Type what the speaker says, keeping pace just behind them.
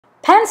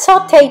Pan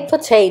sauteed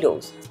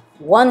potatoes,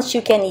 ones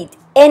you can eat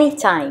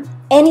anytime,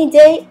 any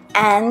day,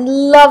 and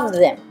love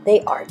them. They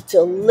are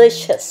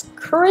delicious,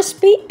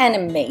 crispy, and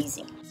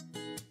amazing.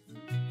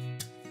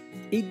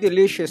 Eat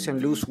delicious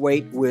and lose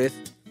weight with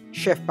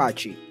Chef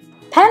Pachi.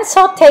 Pan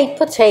sauteed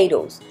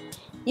potatoes.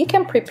 You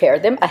can prepare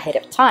them ahead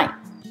of time.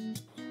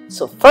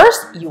 So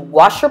first, you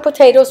wash your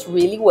potatoes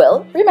really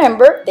well.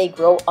 Remember, they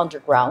grow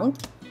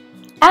underground.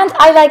 And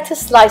I like to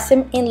slice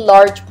them in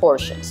large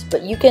portions,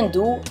 but you can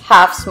do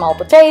half small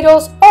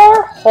potatoes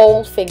or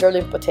whole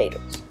finger-length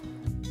potatoes.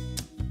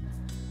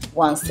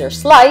 Once they're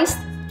sliced,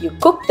 you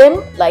cook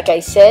them, like I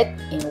said,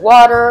 in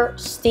water,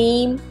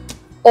 steam,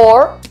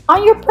 or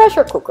on your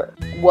pressure cooker.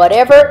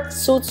 Whatever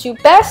suits you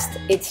best,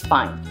 it's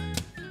fine.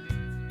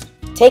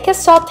 Take a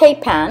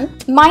saute pan,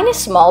 mine is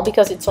small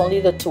because it's only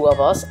the two of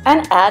us,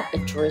 and add a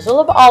drizzle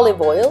of olive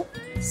oil,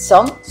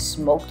 some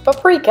smoked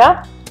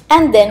paprika,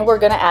 and then we're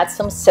gonna add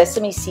some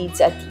sesame seeds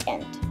at the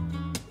end.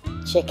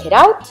 Check it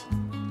out.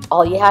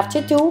 All you have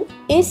to do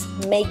is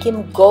make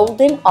them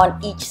golden on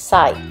each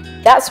side.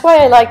 That's why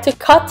I like to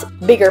cut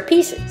bigger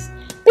pieces,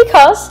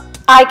 because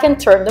I can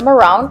turn them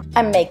around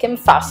and make them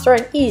faster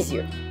and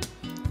easier.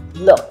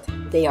 Look,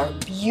 they are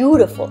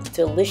beautiful,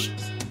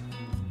 delicious,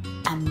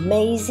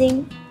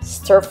 amazing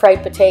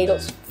stir-fried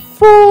potatoes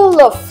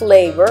full of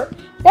flavor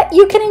that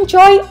you can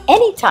enjoy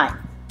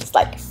anytime. It's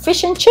like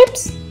fish and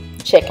chips.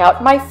 Check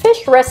out my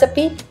fish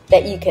recipe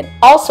that you can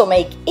also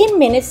make in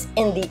minutes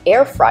in the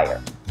air fryer.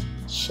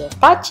 Chef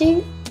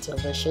Pachi,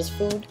 delicious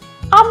food,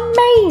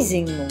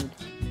 amazing mood.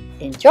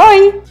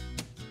 Enjoy!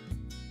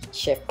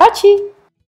 Chef Pachi.